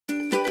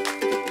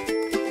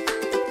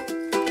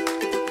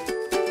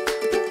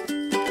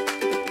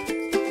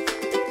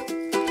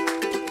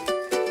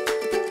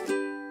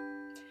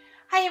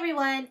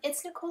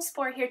it's Nichol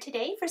Spohr here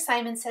today for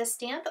Simon Says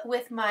Stamp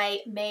with my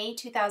May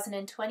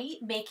 2020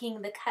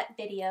 Making the Cut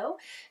video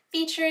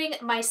featuring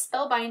my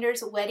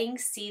Spellbinders wedding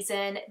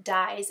season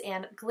dies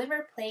and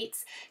glimmer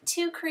plates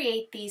to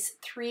create these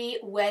 3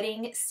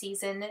 wedding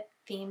season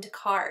themed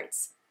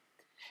cards.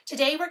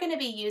 Today we're going to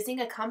be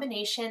using a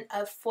combination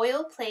of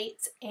foil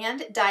plates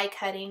and die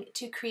cutting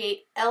to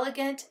create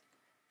elegant,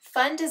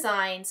 fun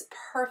designs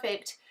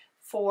perfect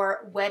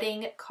for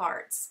wedding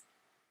cards.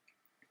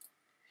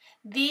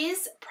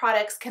 These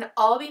products can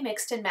all be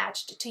mixed and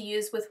matched to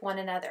use with one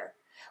another.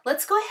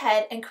 Let's go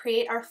ahead and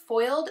create our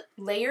foiled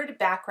layered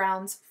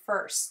backgrounds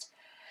first.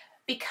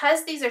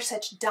 Because these are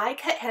such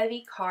die-cut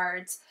heavy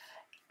cards,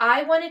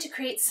 I wanted to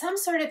create some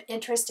sort of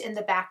interest in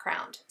the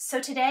background.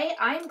 So today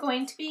I'm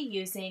going to be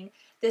using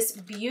this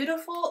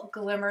beautiful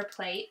glimmer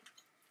plate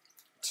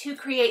to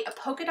create a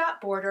polka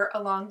dot border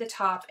along the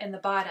top and the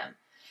bottom.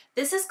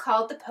 This is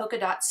called the polka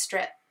dot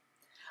strip.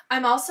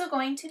 I'm also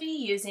going to be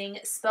using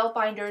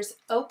Spellbinders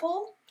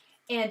Opal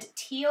and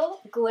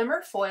Teal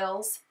Glimmer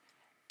foils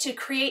to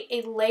create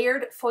a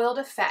layered foiled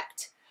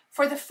effect.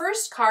 For the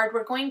first card,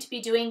 we're going to be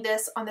doing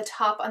this on the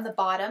top and the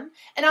bottom,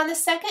 and on the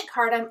second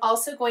card, I'm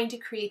also going to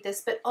create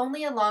this, but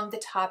only along the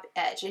top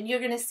edge, and you're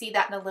going to see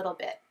that in a little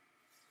bit.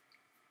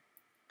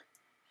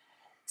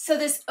 So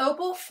this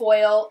opal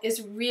foil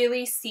is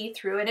really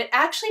see-through, and it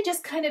actually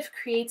just kind of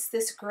creates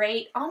this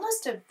great,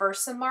 almost a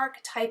Versamark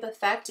type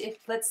effect.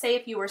 Let's say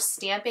if you were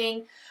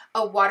stamping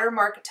a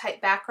watermark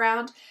type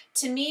background,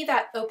 to me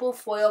that opal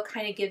foil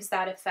kind of gives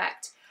that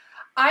effect.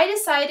 I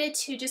decided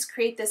to just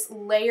create this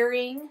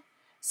layering,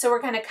 so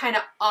we're going to kind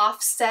of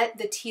offset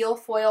the teal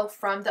foil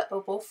from the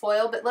opal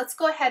foil, but let's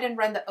go ahead and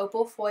run the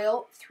opal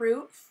foil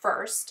through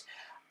first.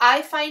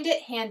 I find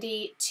it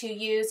handy to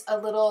use a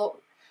little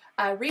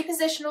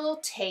repositional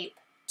tape,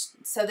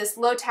 so this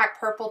low tack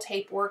purple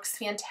tape works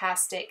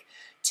fantastic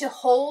to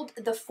hold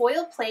the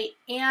foil plate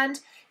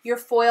and your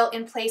foil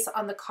in place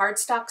on the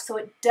cardstock so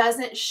it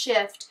doesn't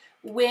shift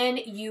when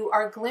you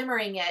are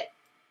glimmering it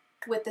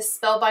with the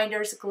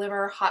Spellbinders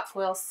Glimmer hot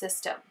foil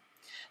system.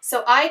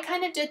 So I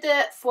kind of did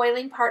the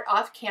foiling part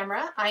off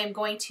camera. I am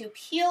going to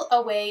peel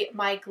away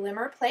my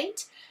glimmer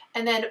plate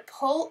and then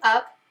pull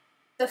up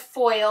the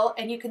foil,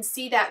 and you can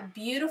see that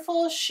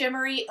beautiful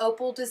shimmery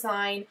opal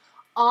design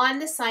on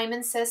the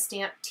Simon Says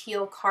Stamp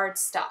teal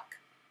cardstock.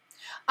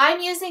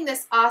 I'm using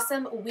this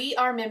awesome We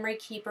Are Memory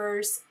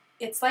Keepers.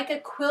 It's like a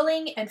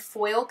quilling and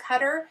foil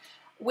cutter,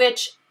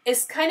 which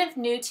is kind of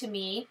new to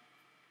me.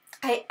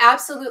 I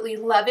absolutely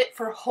love it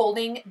for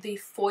holding the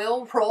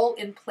foil roll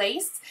in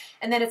place,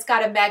 and then it's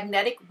got a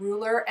magnetic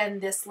ruler and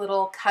this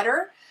little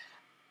cutter,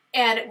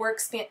 and it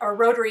works, or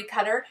rotary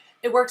cutter.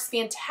 It works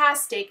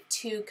fantastic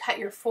to cut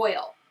your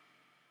foil.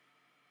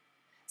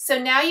 So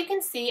now you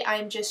can see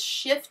I'm just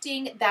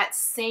shifting that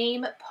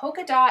same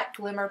polka dot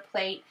glimmer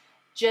plate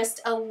just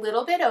a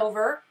little bit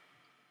over,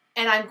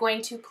 and I'm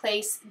going to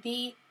place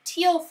the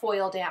teal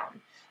foil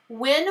down.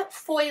 When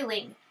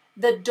foiling,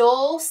 the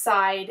dull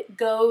side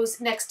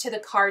goes next to the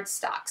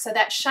cardstock. So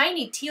that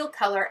shiny teal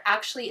color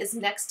actually is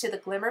next to the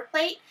glimmer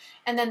plate,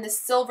 and then the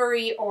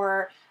silvery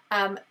or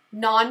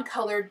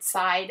non-colored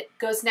side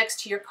goes next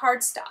to your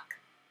cardstock.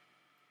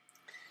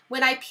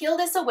 When I peel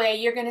this away,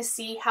 you're going to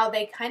see how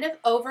they kind of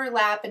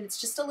overlap, and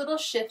it's just a little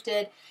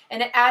shifted,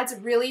 and it adds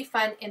really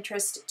fun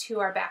interest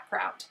to our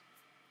background.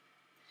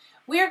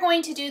 We are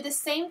going to do the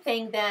same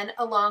thing then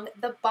along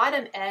the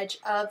bottom edge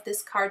of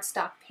this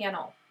cardstock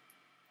panel.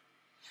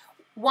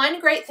 One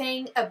great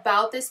thing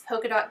about this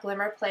polka dot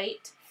glimmer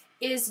plate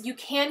is you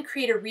can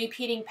create a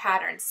repeating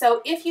pattern.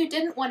 So if you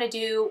didn't want to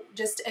do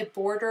just a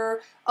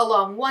border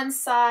along one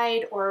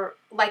side, or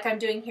like I'm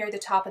doing here, the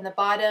top and the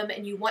bottom,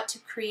 and you want to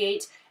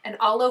create an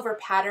all-over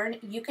pattern,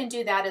 you can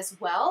do that as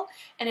well.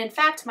 And in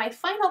fact, my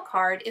final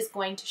card is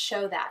going to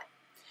show that.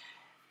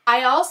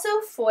 I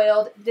also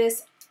foiled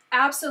this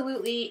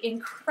absolutely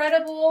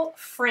incredible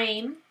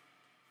frame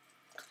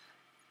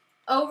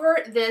over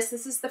this.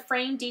 This is the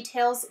Frame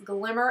Details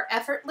Glimmer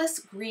Effortless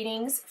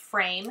Greetings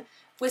frame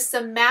with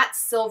some matte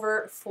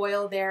silver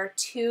foil there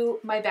to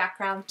my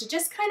background to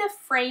just kind of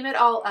frame it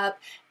all up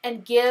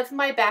and give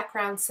my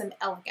background some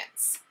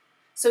elegance.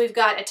 So we've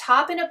got a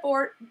top and a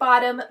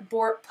bottom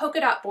polka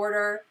dot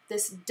border,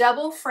 this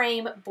double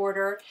frame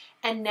border,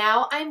 and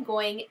now I'm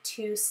going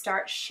to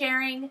start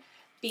sharing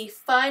the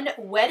fun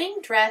wedding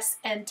dress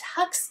and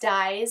tux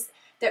dies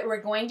that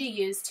we're going to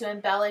use to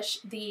embellish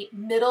the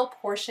middle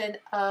portion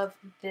of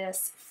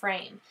this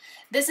frame.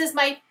 This is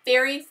my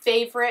very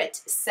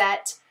favorite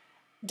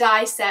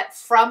die set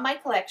from my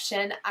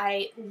collection.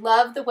 I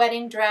love the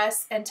wedding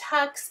dress and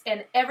tux,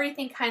 and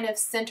everything kind of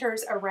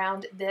centers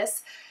around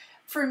this.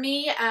 For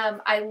me,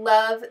 I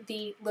love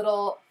the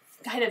little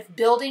kind of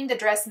building the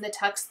dress and the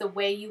tux the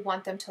way you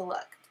want them to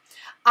look.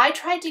 I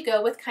tried to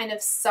go with kind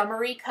of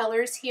summery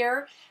colors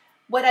here.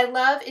 What I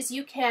love is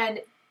you can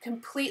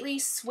completely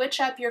switch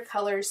up your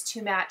colors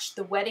to match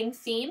the wedding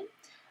theme,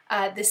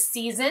 the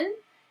season,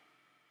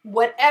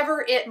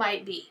 whatever it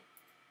might be.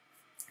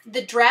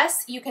 The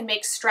dress you can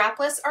make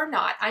strapless or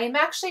not. I am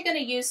actually going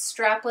to use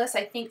strapless,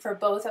 I think, for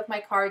both of my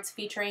cards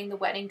featuring the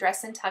wedding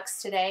dress and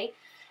tux today.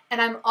 And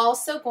I'm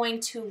also going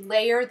to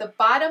layer the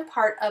bottom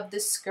part of the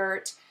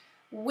skirt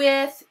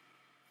with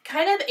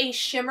kind of a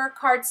shimmer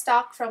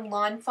cardstock from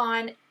Lawn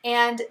Fawn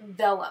and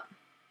vellum.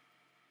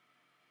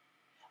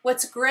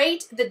 What's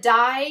great, the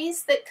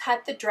dies that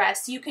cut the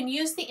dress, you can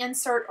use the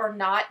insert or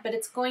not, but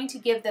it's going to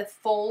give the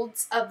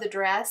folds of the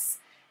dress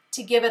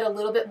to give it a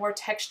little bit more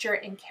texture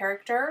and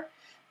character.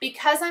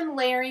 Because I'm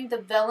layering the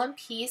vellum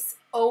piece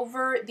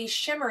over the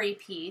shimmery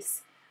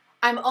piece,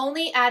 I'm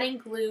only adding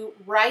glue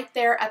right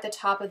there at the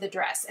top of the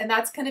dress, and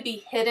that's going to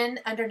be hidden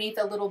underneath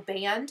a little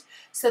band,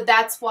 so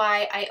that's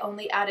why I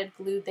only added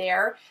glue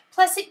there.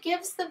 Plus it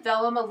gives the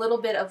vellum a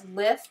little bit of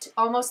lift,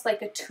 almost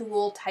like a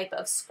tulle type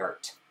of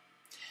skirt.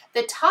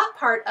 The top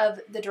part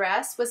of the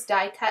dress was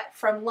die cut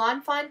from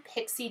Lawn Fawn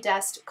Pixie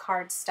Dust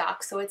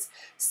cardstock, so it's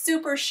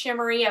super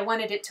shimmery. I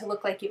wanted it to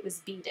look like it was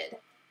beaded.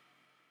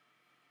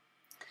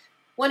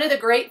 One of the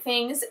great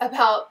things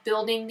about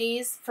building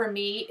these for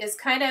me is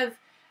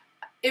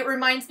it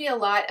reminds me a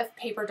lot of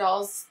paper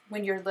dolls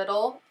when you're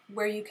little,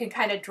 where you can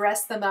kind of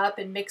dress them up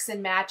and mix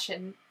and match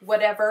and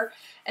whatever.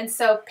 And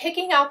so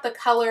picking out the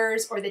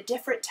colors or the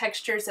different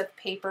textures of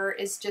paper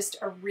is just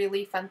a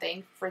really fun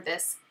thing for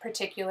this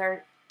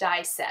particular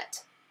die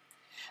set.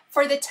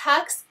 For the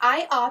tux,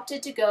 I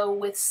opted to go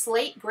with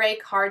slate gray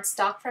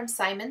cardstock from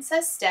Simon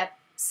Says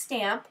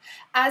Stamp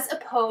as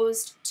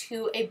opposed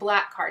to a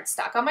black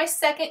cardstock. On my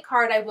second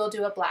card, I will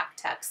do a black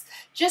tux,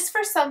 just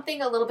for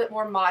something a little bit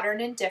more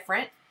modern and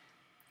different.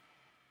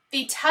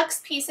 The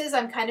tux pieces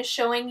I'm kind of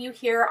showing you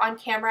here on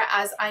camera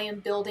as I am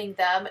building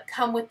them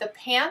come with the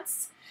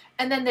pants,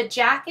 and then the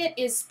jacket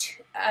is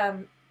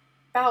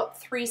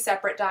about 3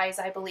 separate dies,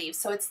 I believe.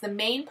 So it's the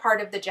main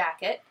part of the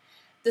jacket,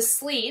 the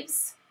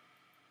sleeves,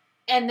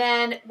 and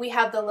then we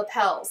have the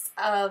lapels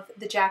of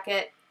the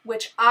jacket,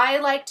 which I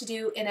like to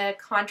do in a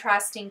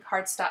contrasting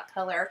cardstock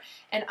color.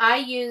 And I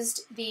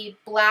used the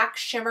black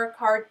shimmer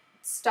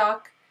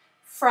cardstock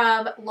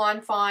from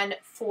Lawn Fawn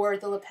for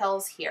the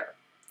lapels here.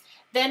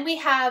 Then we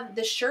have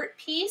the shirt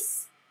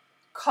piece,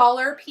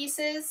 collar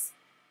pieces,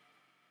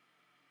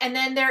 and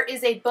then there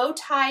is a bow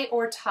tie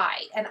or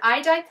tie. And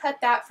I die cut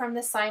that from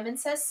the Simon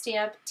Says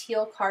Stamp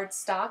teal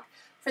cardstock.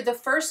 For the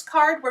first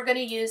card, we're going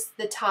to use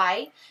the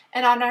tie,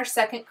 and on our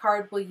second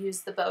card, we'll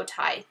use the bow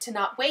tie to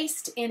not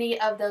waste any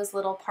of those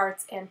little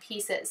parts and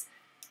pieces.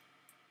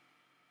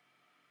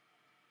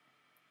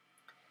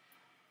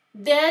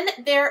 Then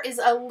there is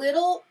a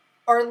little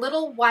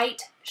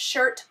white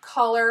shirt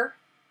collar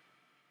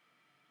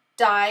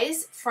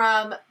dies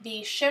from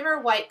the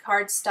shimmer white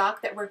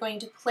cardstock that we're going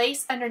to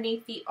place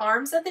underneath the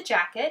arms of the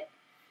jacket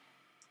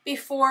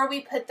before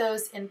we put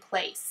those in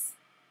place.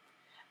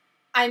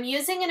 I'm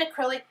using an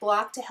acrylic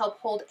block to help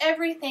hold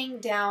everything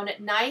down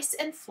nice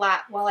and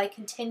flat while I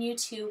continue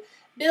to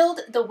build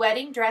the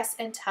wedding dress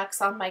and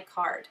tux on my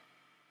card.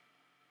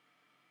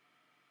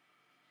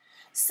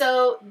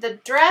 So the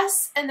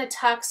dress and the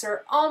tux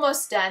are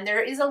almost done.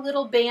 There is a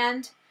little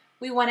band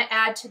we want to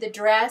add to the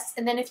dress,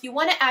 and then if you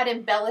want to add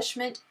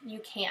embellishment, you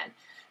can.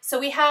 So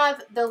we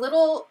have the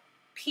little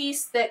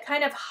piece that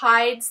kind of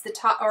hides the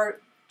top, or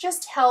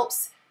just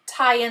helps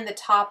tie in the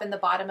top and the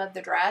bottom of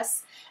the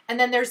dress. And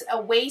then there's a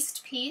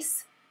waist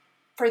piece.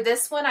 For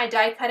this one, I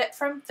die cut it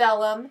from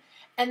vellum.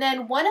 And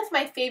then one of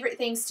my favorite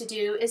things to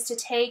do is to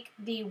take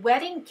the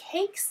wedding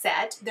cake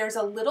set. There's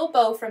a little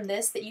bow from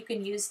this that you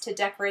can use to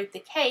decorate the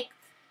cake,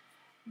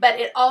 but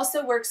it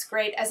also works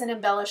great as an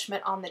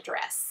embellishment on the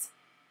dress.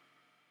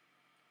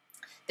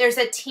 There's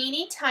a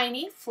teeny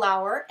tiny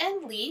flower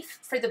and leaf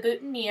for the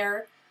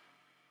boutonniere,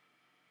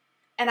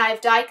 and I've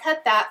die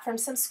cut that from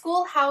some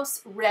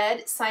Schoolhouse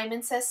Red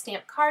Simon Says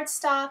Stamp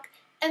cardstock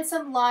and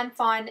some Lawn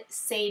Fawn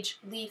Sage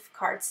Leaf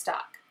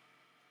cardstock.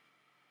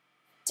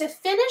 To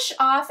finish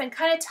off and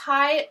kind of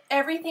tie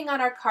everything on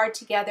our card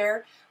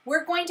together,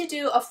 we're going to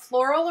do a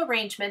floral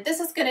arrangement. This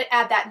is going to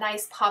add that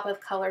nice pop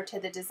of color to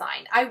the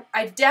design.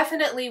 I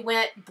definitely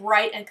went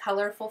bright and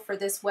colorful for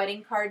this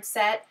wedding card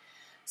set.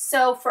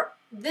 So for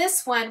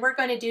this one, we're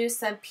going to do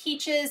some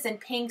peaches and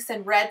pinks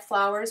and red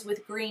flowers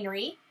with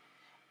greenery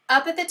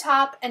up at the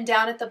top and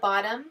down at the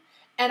bottom.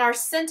 And our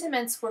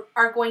sentiments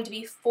are going to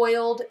be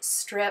foiled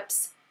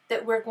strips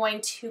that we're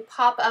going to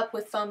pop up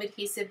with foam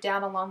adhesive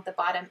down along the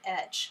bottom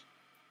edge.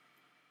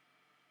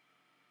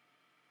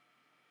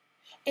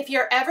 If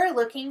you're ever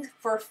looking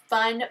for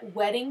fun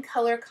wedding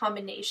color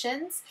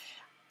combinations,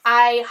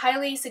 I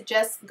highly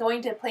suggest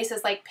going to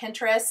places like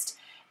Pinterest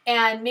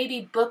and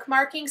maybe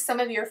bookmarking some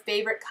of your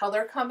favorite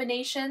color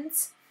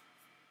combinations.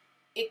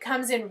 It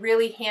comes in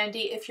really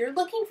handy if you're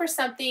looking for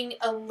something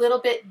a little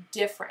bit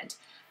different.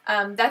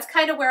 That's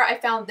kind of where I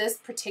found this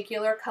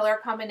particular color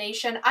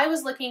combination. I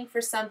was looking for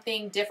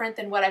something different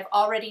than what I've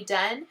already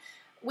done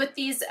with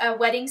these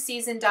wedding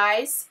season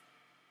dies.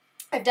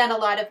 I've done a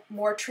lot of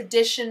more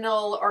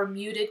traditional or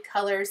muted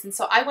colors, and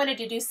so I wanted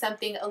to do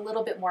something a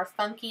little bit more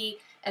funky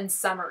and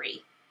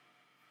summery.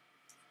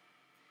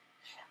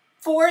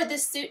 For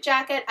this suit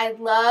jacket, I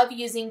love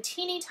using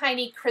teeny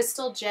tiny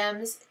crystal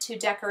gems to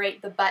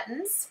decorate the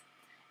buttons,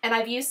 and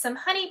I've used some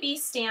Honeybee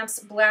Stamps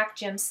black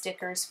gem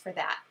stickers for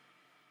that.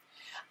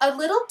 A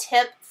little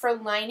tip for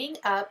lining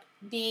up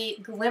the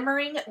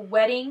glimmering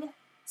wedding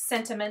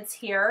sentiments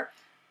here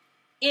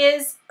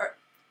is,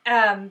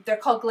 they're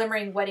called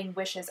glimmering wedding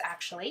wishes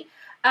actually,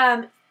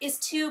 is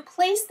to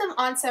place them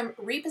on some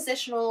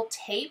repositional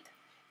tape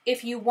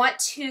if you want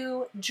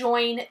to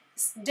join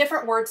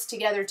different words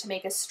together to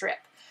make a strip.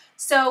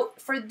 So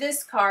for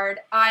this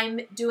card,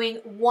 I'm doing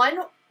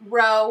one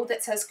row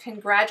that says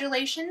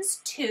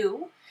congratulations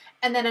to,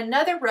 and then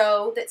another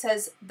row that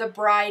says the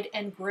bride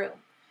and groom.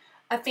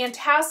 A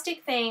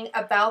fantastic thing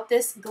about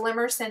this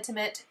Glimmer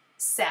sentiment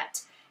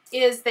set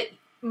is that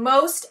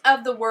most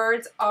of the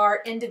words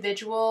are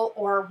individual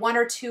or one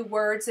or two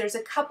words. There's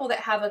a couple that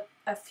have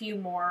a few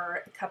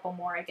more, a couple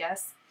more, I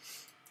guess.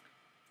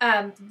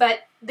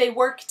 But they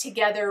work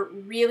together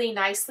really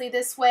nicely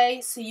this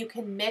way, so you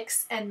can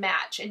mix and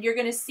match. And you're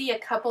going to see a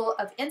couple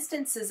of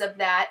instances of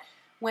that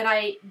when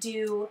I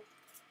do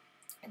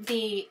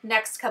the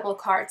next couple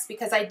cards,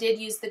 because I did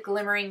use the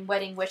glimmering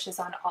wedding wishes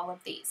on all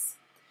of these.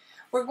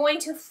 We're going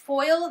to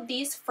foil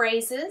these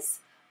phrases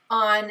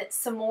on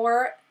some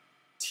more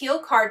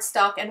teal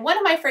cardstock, and one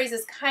of my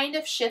phrases kind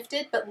of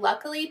shifted, but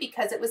luckily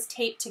because it was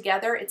taped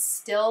together, it's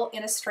still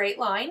in a straight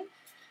line.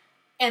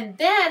 And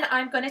then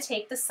I'm going to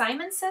take the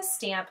Simon Says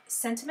Stamp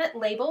Sentiment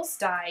Labels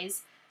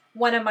dies,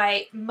 one of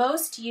my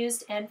most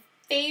used and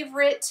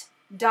favorite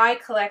die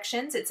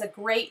collections. It's a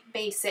great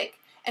basic,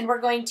 and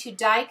we're going to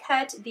die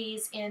cut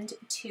these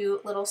into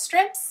little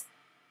strips,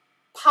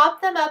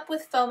 pop them up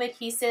with foam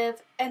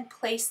adhesive, and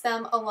place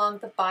them along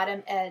the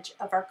bottom edge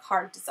of our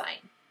card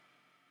design.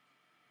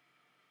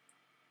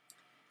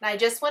 And I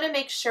just want to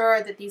make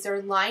sure that these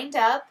are lined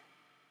up.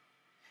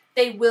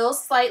 They will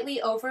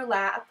slightly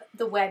overlap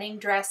the wedding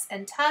dress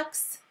and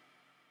tux.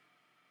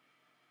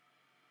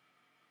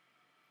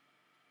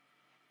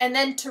 And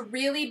then to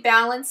really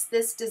balance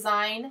this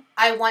design,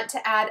 I want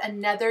to add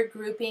another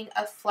grouping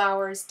of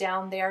flowers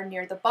down there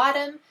near the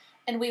bottom,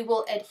 and we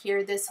will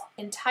adhere this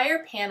entire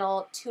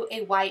panel to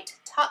a white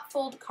top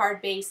fold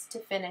card base to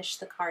finish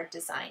the card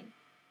design.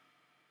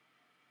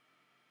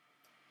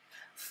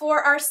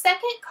 For our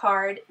second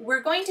card,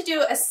 we're going to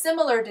do a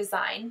similar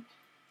design.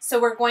 So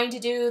we're going to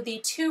do the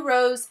 2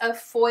 rows of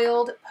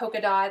foiled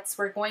polka dots.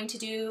 We're going to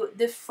do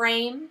the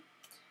frame,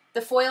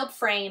 the foiled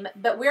frame,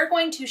 but we're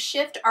going to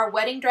shift our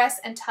wedding dress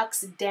and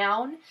tux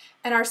down,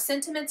 and our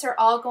sentiments are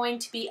all going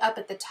to be up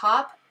at the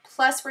top.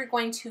 Plus we're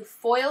going to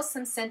foil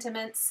some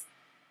sentiments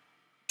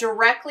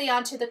directly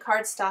onto the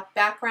cardstock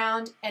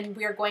background, and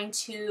we're going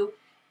to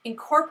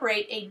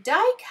incorporate a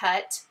die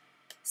cut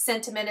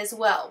sentiment as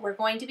well. We're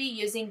going to be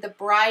using the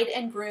bride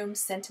and groom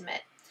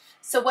sentiment.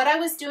 So what I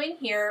was doing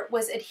here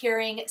was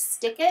adhering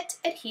Stick It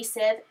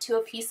adhesive to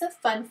a piece of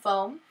fun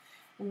foam,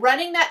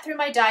 running that through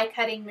my die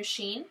cutting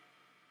machine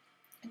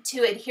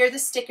to adhere the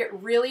Stick It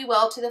really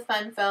well to the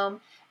fun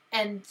foam,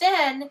 and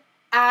then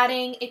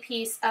adding a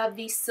piece of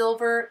the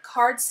silver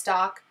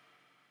cardstock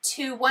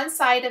to one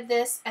side of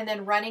this and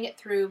then running it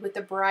through with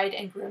the bride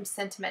and groom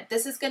sentiment.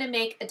 This is going to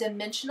make a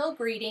dimensional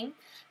greeting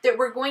that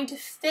we're going to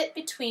fit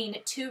between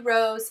 2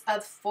 rows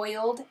of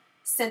foiled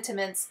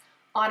sentiments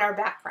on our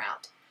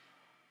background.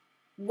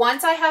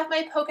 Once I have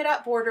my polka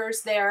dot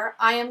borders there,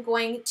 I am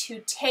going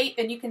to tape,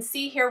 and you can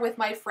see here with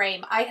my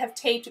frame, I have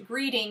taped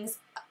greetings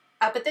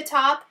up at the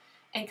top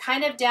and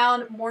kind of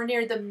down more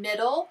near the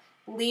middle,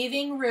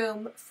 leaving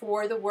room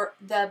for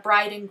the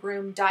bride and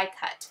groom die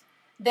cut.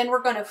 Then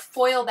we're going to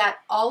foil that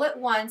all at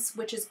once,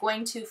 which is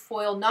going to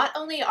foil not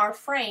only our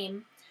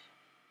frame,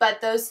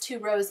 but those 2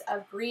 rows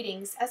of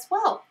greetings as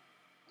well.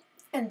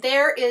 And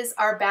there is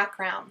our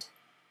background.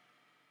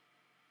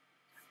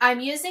 I'm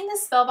using the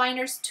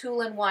Spellbinders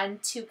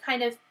Tool-in-One to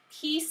kind of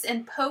piece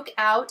and poke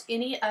out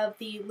any of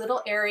the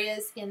little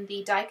areas in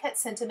the die cut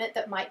sentiment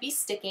that might be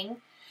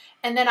sticking.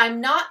 And then I'm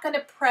not going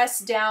to press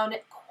down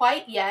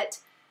quite yet,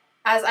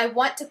 as I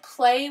want to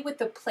play with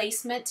the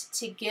placement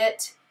to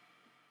get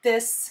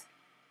this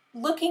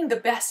looking the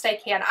best I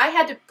can. I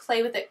had to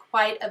play with it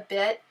quite a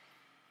bit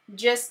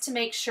just to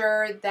make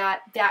sure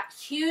that that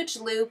huge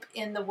loop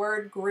in the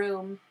word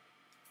groom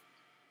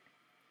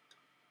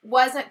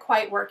wasn't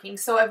quite working.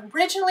 So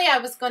originally I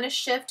was going to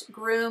shift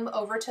groom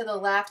over to the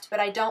left,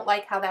 but I don't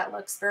like how that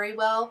looks very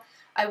well.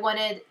 I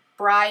wanted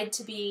bride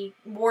to be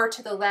more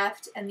to the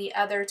left and the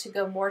other to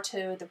go more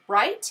to the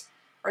right,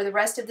 or the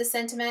rest of the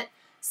sentiment.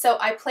 So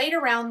I played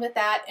around with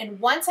that, and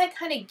once I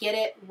kind of get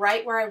it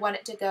right where I want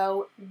it to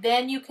go,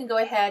 then you can go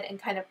ahead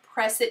and kind of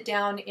press it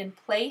down in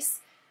place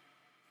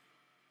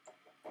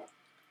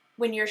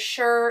when you're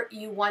sure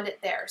you want it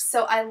there.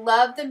 So I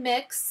love the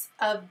mix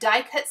of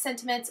die cut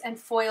sentiments and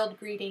foiled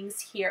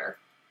greetings here.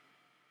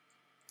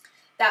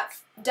 That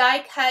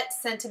die cut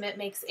sentiment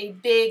makes a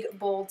big,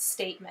 bold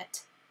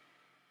statement.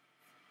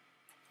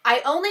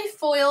 I only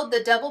foiled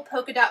the double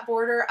polka dot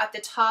border at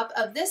the top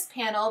of this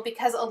panel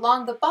because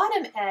along the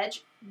bottom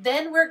edge,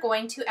 then we're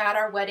going to add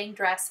our wedding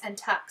dress and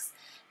tux.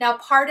 Now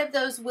part of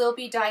those will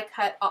be die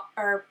cut,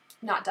 or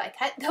not die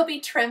cut, they'll be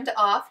trimmed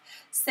off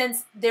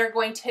since they're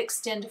going to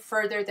extend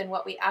further than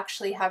what we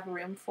actually have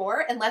room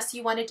for, unless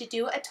you wanted to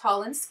do a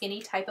tall and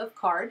skinny type of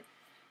card.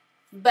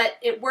 But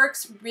it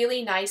works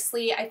really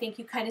nicely. I think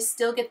you kind of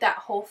still get that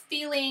whole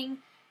feeling.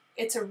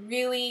 It's a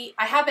really,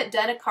 I haven't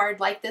done a card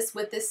like this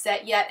with this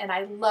set yet, and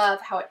I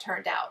love how it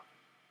turned out.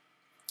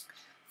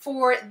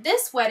 For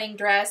this wedding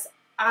dress,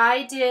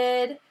 I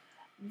did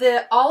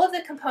all of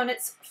the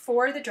components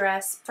for the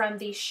dress from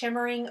the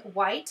shimmering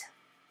white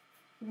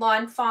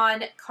Lawn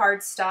Fawn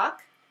cardstock.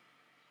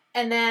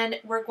 And then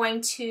we're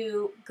going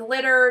to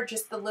glitter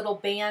just the little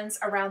bands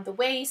around the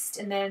waist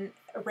and then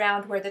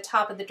around where the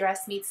top of the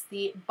dress meets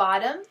the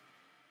bottom.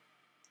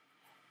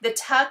 The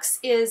tux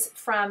is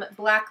from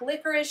black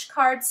licorice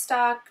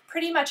cardstock.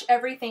 Pretty much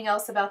everything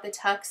else about the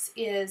tux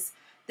is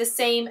the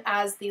same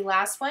as the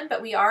last one,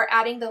 but we are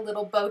adding the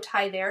little bow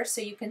tie there, so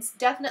you can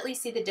definitely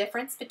see the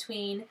difference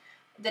between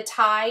the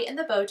tie and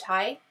the bow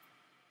tie.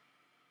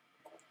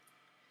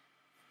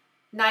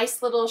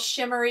 Nice little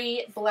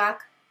shimmery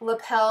black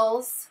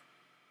lapels.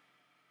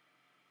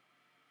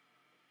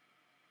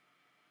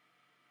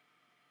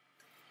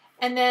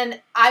 And then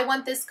I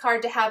want this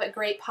card to have a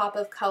great pop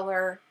of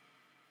color,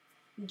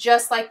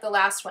 just like the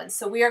last one.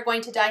 So we are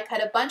going to die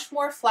cut a bunch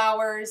more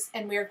flowers,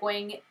 and we are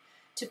going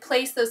to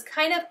place those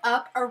kind of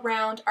up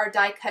around our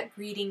die cut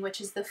greeting, which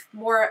is the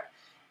more,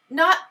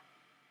 not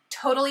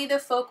totally the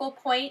focal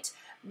point,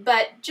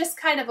 but just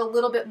kind of a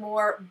little bit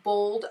more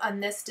bold on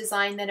this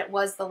design than it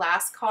was the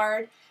last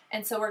card.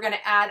 And so we're going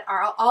to add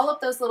all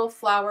of those little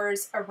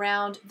flowers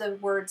around the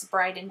words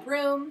bride and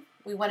groom.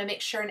 We want to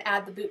make sure and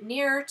add the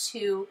boutonniere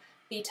to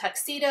the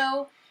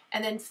tuxedo,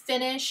 and then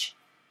finish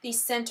the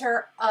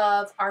center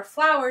of our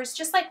flowers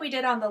just like we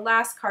did on the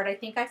last card. I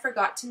think I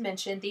forgot to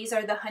mention these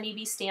are the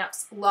Honeybee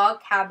Stamps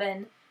Log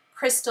Cabin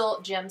Crystal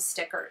Gem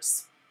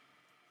Stickers.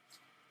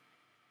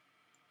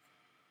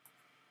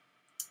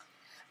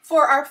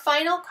 For our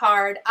final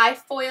card, I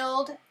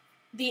foiled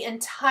the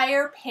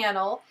entire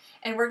panel,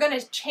 and we're going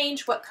to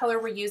change what color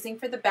we're using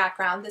for the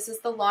background. This is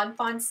the Lawn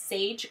Fawn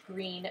Sage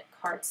Green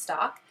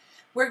cardstock.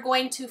 We're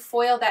going to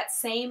foil that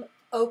same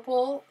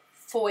opal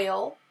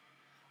foil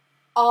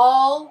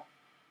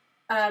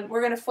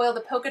we're going to foil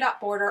the polka dot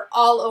border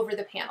all over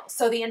the panel.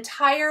 So the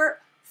entire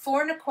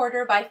 4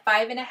 1/4 by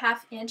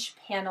 5.5 inch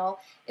panel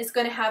is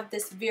going to have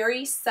this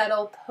very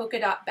subtle polka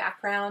dot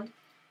background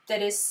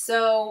that is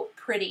so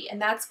pretty,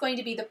 and that's going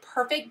to be the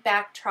perfect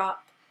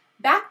backdrop,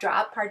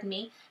 pardon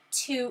me,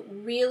 to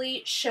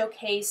really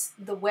showcase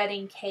the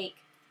wedding cake.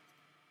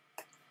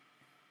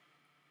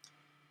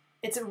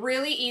 It's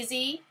really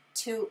easy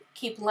to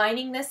keep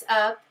lining this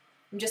up.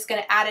 I'm just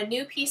going to add a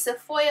new piece of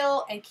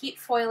foil and keep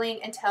foiling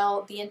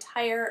until the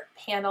entire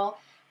panel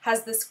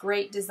has this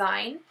great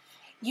design.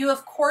 You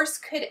of course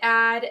could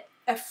add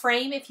a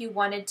frame if you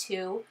wanted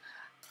to.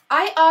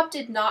 I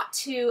opted not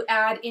to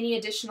add any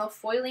additional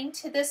foiling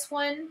to this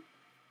one,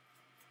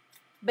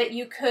 but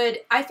you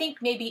could, I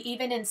think maybe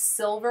even in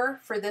silver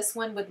for this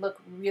one would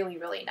look really,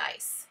 really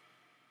nice.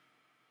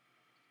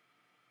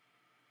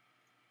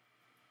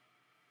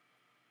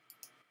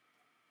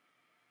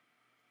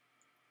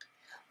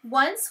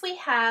 Once we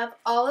have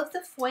all of the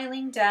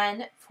foiling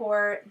done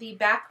for the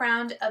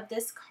background of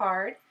this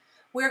card,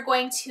 we're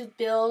going to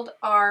build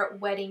our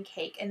wedding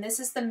cake. And this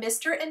is the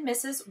Mr. and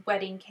Mrs.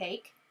 wedding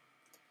cake.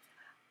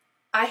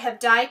 I have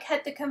die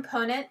cut the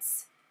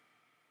components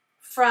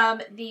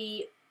from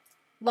the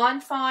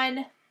Lawn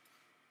Fawn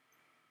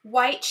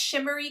white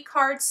shimmery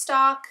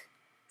cardstock,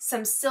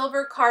 some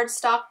silver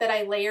cardstock that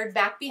I layered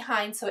back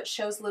behind so it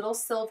shows little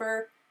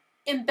silver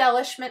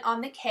embellishment on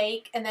the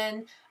cake, and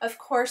then of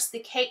course the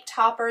cake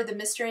topper, the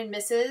Mr. and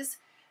Mrs.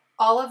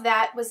 All of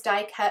that was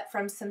die cut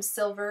from some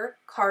silver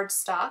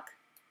cardstock.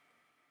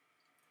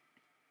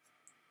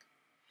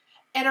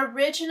 And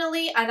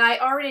originally, and I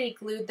already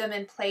glued them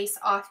in place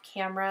off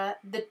camera,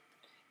 the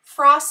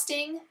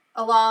frosting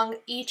along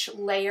each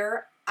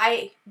layer,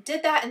 I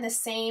did that in the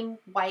same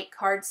white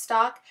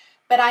cardstock,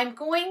 but I'm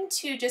going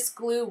to just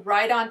glue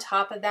right on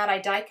top of that. I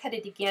die cut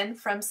it again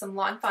from some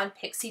Lawn Fawn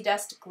Pixie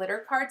Dust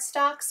glitter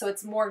cardstock, so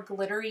it's more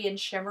glittery and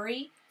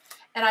shimmery.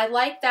 And I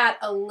like that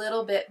a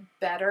little bit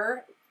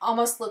better.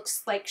 Almost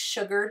looks like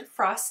sugared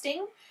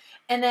frosting.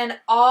 And then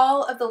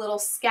all of the little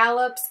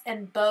scallops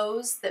and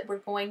bows that we're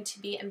going to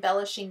be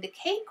embellishing the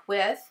cake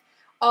with,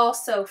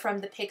 also from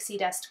the Pixie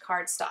Dust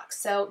cardstock.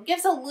 So it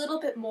gives a little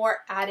bit more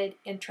added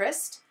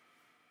interest.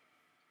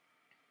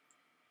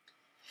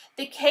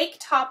 The cake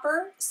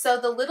topper, so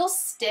the little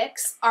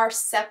sticks are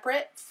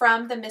separate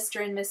from the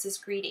Mr. and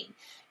Mrs. greeting.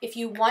 If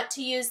you want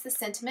to use the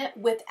sentiment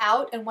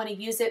without and want to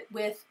use it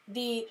with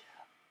the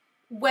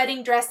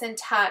wedding dress and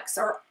tux,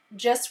 or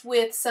just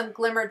with some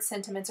glimmered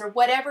sentiments or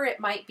whatever it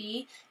might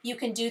be, you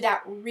can do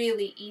that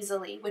really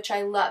easily, which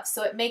I love.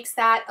 So it makes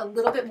that a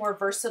little bit more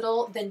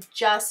versatile than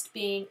just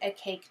being a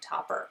cake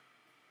topper.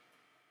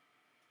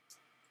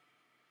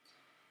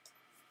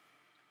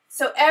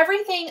 So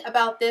everything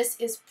about this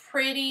is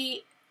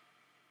pretty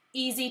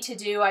easy to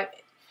do.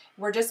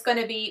 We're just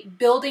going to be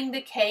building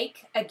the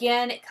cake.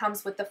 Again, it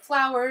comes with the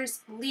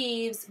flowers,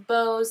 leaves,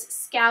 bows,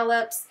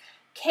 scallops,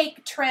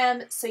 cake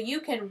trim, so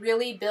you can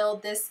really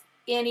build this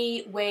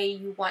any way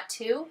you want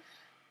to.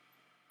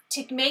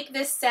 To make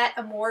this set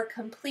a more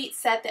complete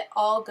set that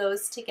all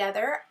goes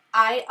together,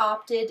 I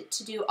opted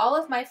to do all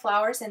of my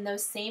flowers in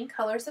those same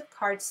colors of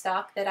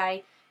cardstock that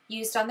I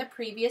used on the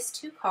previous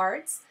 2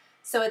 cards.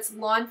 So it's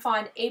Lawn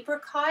Fawn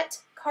Apricot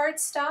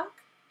cardstock,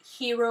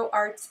 Hero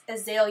Arts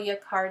Azalea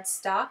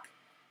cardstock,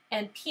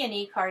 and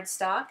Peony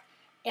cardstock,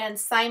 and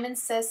Simon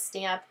Says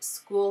Stamp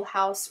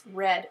Schoolhouse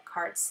Red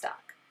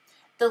cardstock.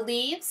 The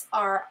leaves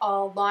are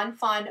all Lawn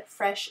Fawn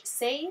Fresh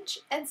Sage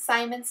and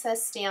Simon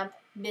Says Stamp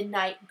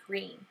Midnight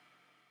Green.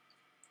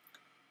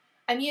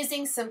 I'm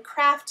using some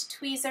craft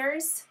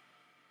tweezers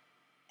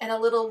and a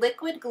little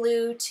liquid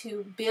glue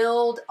to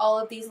build all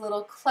of these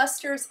little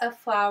clusters of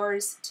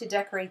flowers to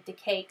decorate the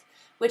cake,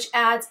 which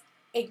adds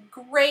a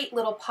great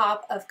little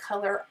pop of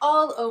color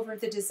all over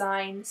the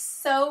design.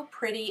 So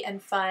pretty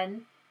and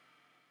fun.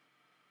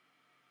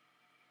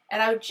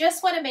 And I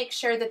just want to make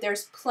sure that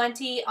there's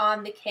plenty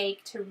on the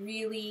cake to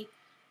really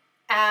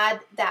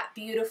add that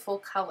beautiful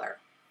color.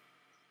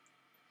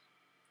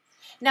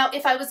 Now,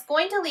 if I was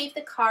going to leave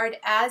the card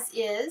as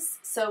is,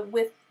 so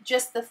with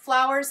just the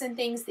flowers and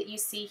things that you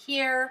see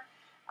here,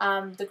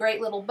 the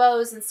great little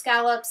bows and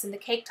scallops and the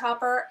cake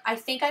topper, I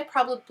think I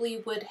probably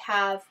would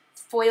have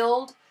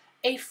foiled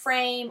a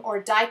frame or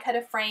die cut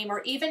a frame,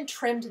 or even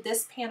trimmed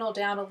this panel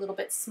down a little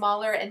bit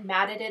smaller and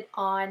matted it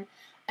on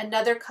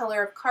another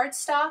color of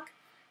cardstock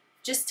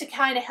just to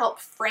kind of help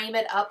frame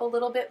it up a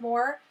little bit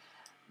more.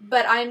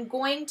 But I'm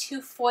going to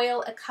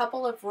foil a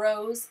couple of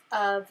rows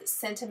of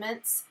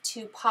sentiments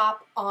to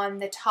pop on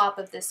the top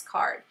of this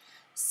card.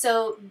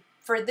 So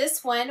for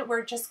this one,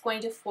 we're just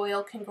going to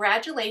foil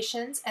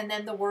congratulations and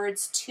then the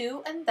words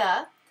to and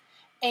the,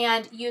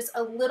 and use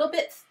a little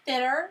bit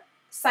thinner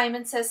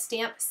Simon Says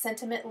Stamp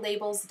Sentiment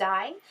Labels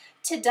die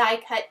to die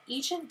cut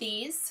each of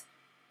these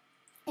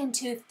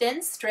into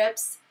thin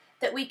strips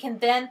that we can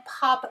then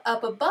pop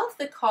up above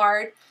the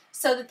card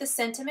so that the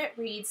sentiment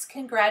reads,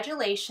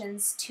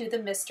 congratulations to the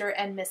Mr.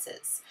 and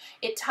Mrs.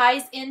 It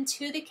ties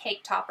into the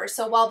cake topper.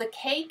 So while the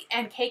cake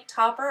and cake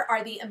topper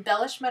are the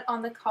embellishment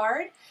on the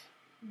card,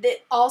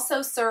 that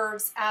also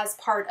serves as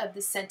part of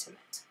the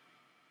sentiment.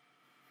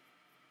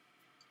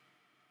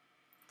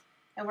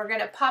 And we're going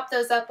to pop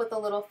those up with a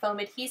little foam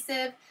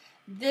adhesive.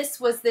 This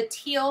was the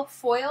teal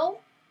foil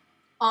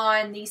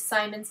on the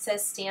Simon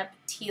Says Stamp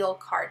teal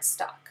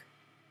cardstock.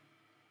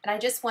 And I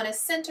just want to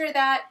center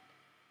that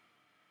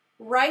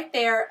right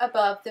there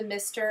above the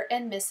Mr.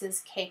 and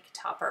Mrs. cake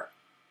topper.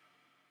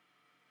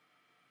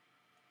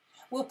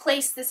 We'll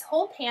place this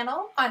whole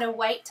panel on a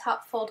white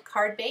top fold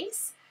card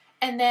base,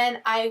 and then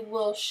I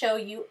will show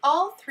you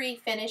all 3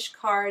 finished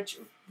cards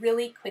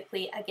really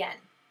quickly again.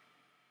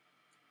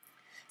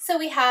 So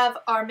we have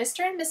our Mr.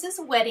 and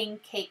Mrs. wedding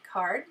cake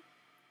card,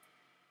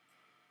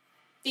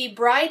 the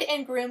bride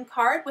and groom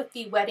card with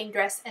the wedding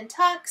dress and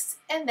tux,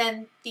 and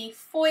then the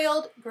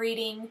foiled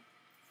greeting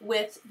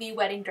with the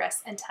wedding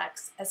dress and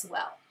tux as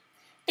well.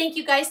 Thank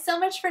you guys so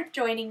much for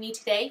joining me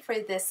today for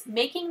this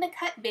Making the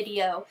Cut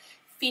video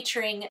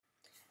featuring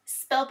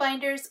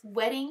Spellbinders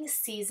wedding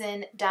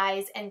season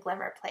dies and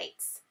glimmer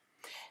plates.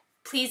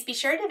 Please be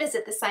sure to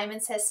visit the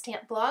Simon Says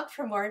Stamp blog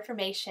for more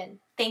information.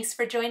 Thanks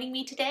for joining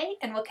me today,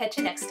 and we'll catch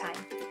you next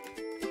time.